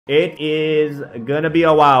It is gonna be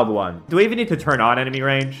a wild one. Do we even need to turn on enemy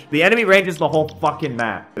range? The enemy range is the whole fucking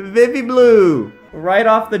map. Vivi Blue! Right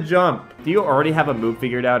off the jump. Do you already have a move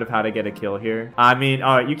figured out of how to get a kill here? I mean,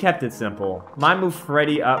 you kept it simple. My move,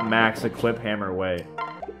 Freddy up max, equip hammer weight.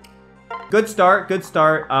 Good start, good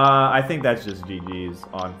start. I think that's just GG's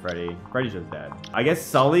on Freddy. Freddy's just dead. I guess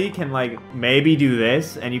Sully can, like, maybe do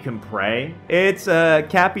this, and you can pray. It's,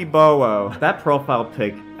 Cappy Bowo. That profile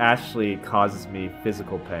pic actually causes me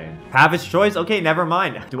physical pain. Have his choice? Okay, never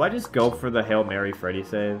mind. Do I just go for the Hail Mary Freddy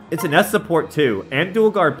save? It's an S support, too, and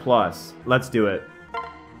dual guard plus. Let's do it.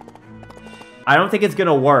 I don't think it's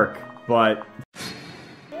gonna work, but...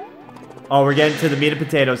 Oh, we're getting to the meat and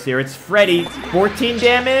potatoes here. It's Freddy. 14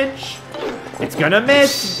 damage. It's gonna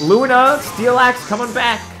miss. Luna, Steel Axe coming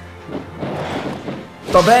back.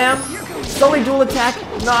 Ba-bam. Sully dual attack.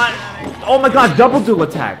 Not. Oh my god, double dual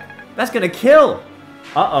attack. That's gonna kill.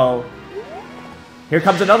 Uh-oh. Here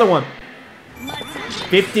comes another one.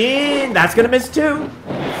 15. That's gonna miss too.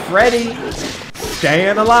 Freddy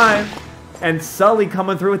staying alive. And Sully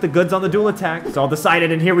coming through with the goods on the dual attack. It's all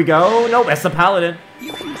decided, and here we go. Nope, that's the Paladin.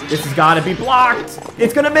 This has got to be blocked.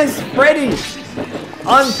 It's going to miss. Freddy.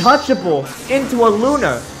 Untouchable into a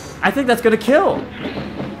Luna. I think that's going to kill.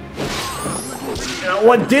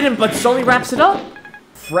 What didn't, but Sully wraps it up.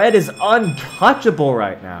 Fred is untouchable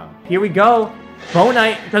right now. Here we go. Bo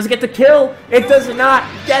Knight doesn't get the kill. It does not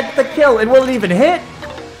get the kill. And will it even hit?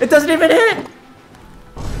 It doesn't even hit.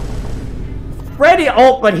 Freddy,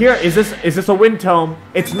 oh, but here, is this a wind tome?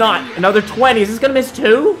 It's not. Another 20. Is this gonna miss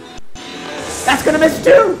too? That's gonna miss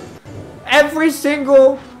too. Every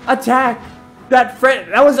single attack that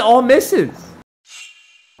was all misses.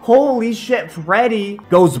 Holy shit, Freddy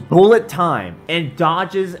goes bullet time and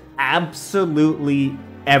dodges absolutely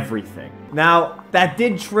everything. Now, that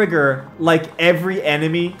did trigger, like, every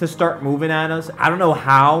enemy to start moving at us. I don't know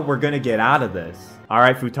how we're gonna get out of this.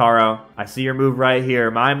 Alright, Futaro. I see your move right here.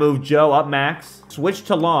 My move, Joe, up max. Switch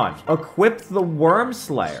to launch. Equip the Worm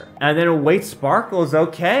Slayer. And then await Sparkles.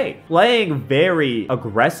 Okay. Playing very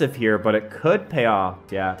aggressive here, but it could pay off.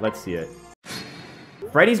 Yeah, let's see it.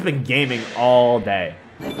 Freddy's been gaming all day.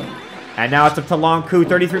 And now it's up to Long Ku.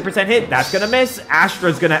 33% hit. That's gonna miss.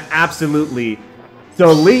 Astra's gonna absolutely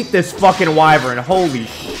delete this fucking wyvern. Holy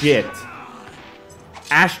shit.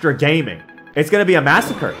 Astra gaming. It's gonna be a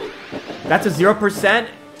massacre. That's a 0%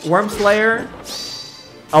 Worm Slayer.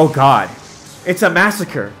 Oh god. It's a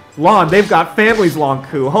massacre. Lon, they've got families, Long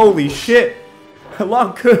Ku. Holy shit.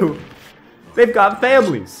 Long Ku. They've got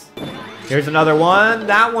families. Here's another one.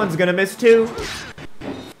 That one's gonna miss too.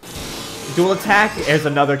 Dual attack. There's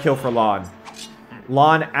another kill for Lon.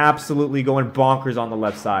 Lon absolutely going bonkers on the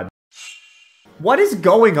left side. What is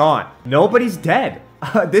going on? Nobody's dead.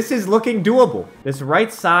 This is looking doable. This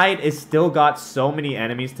right side is still got so many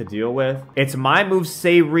enemies to deal with. It's my move,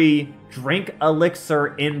 Sayri. Drink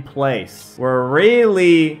elixir in place. We're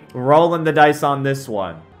really rolling the dice on this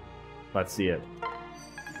one. Let's see it.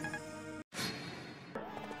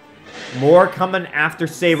 More coming after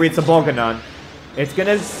Sayri. It's a Boganon. It's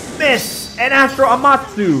gonna miss. And Astro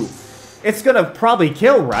Amatsu. It's gonna probably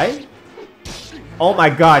kill, right? Oh my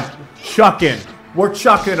god. Chucking. We're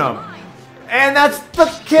chucking them. And that's the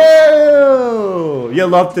kill! You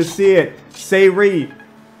love to see it. Sayri.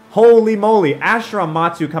 Holy moly. Ashura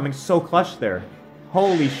Matsu coming so clutch there.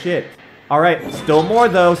 Holy shit. Alright, still more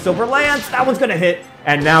though. Silver Lance. That one's gonna hit.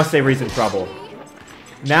 And now Sayri's in trouble.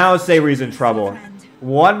 Now Sayri's in trouble.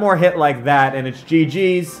 One more hit like that and it's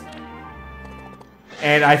GG's.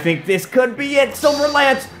 And I think this could be it. Silver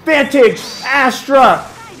Lance. Vantage. Astra.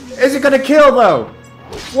 Is it gonna kill though?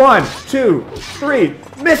 1, 2, 3.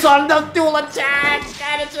 Miss on the dual attack.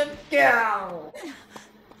 And it's a kill.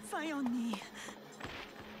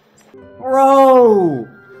 Bro.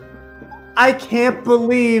 I can't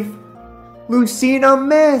believe Lucina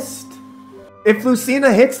missed. If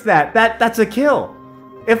Lucina hits that's a kill.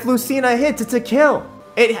 If Lucina hits, it's a kill.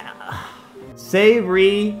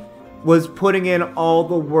 Sayri was putting in all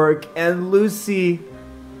the work and Lucy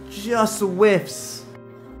just whiffs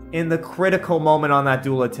in the critical moment on that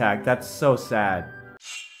dual attack. That's so sad.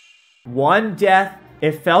 One death.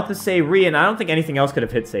 It fell to Sayri, and I don't think anything else could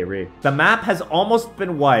have hit Sayri. The map has almost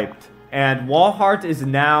been wiped, and Walhart is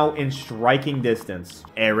now in striking distance.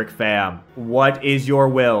 Eric fam, what is your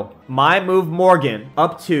will? My move, Morgan,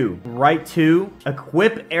 up 2, right 2,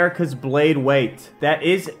 equip Erica's blade weight. That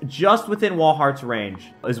is just within Walhart's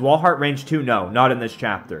range. Is Walhart range 2? No, not in this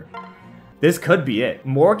chapter. This could be it.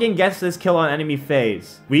 Morgan gets this kill on enemy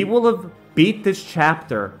phase. We will have beat this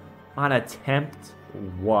chapter on attempt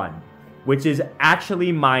 1, which is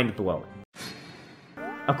actually mind-blowing.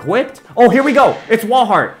 Equipped? Oh, here we go. It's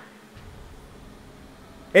Wallheart.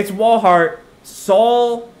 It's Wallheart.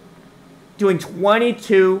 Soul doing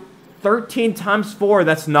 22, 13 times 4.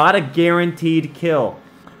 That's not a guaranteed kill.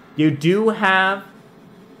 You do have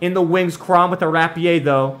in the wings Chrom with a rapier,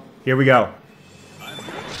 though. Here we go.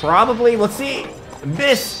 Probably, let's see.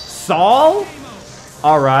 Miss Saul?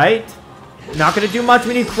 Alright. Not gonna do much.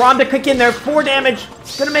 We need Chrom to kick in there. 4 damage.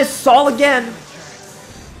 Gonna miss Saul again.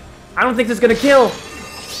 I don't think this is gonna kill.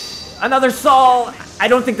 Another Saul. I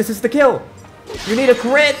don't think this is the kill. You need a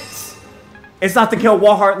crit. It's not the kill.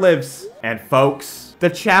 Wallheart lives. And folks, the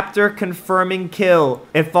chapter confirming kill.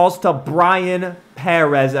 It falls to Brian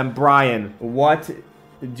Perez. And Brian, what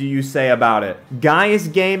do you say about it? Gaius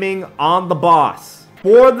Gaming on the boss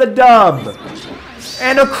for the dub.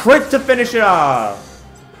 And a crit to finish it off.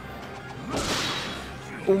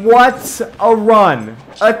 What a run.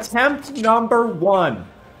 Attempt number 1.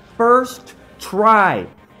 First try.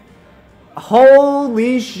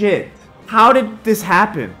 Holy shit. How did this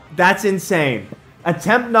happen? That's insane.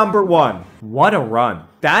 Attempt number 1. What a run.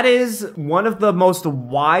 That is one of the most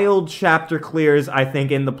wild chapter clears, I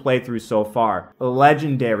think, in the playthrough so far. A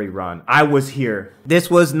legendary run. I was here.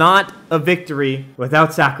 This was not a victory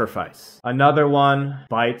without sacrifice. Another one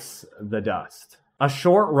bites the dust. A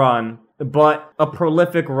short run, but a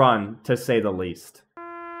prolific run, to say the least.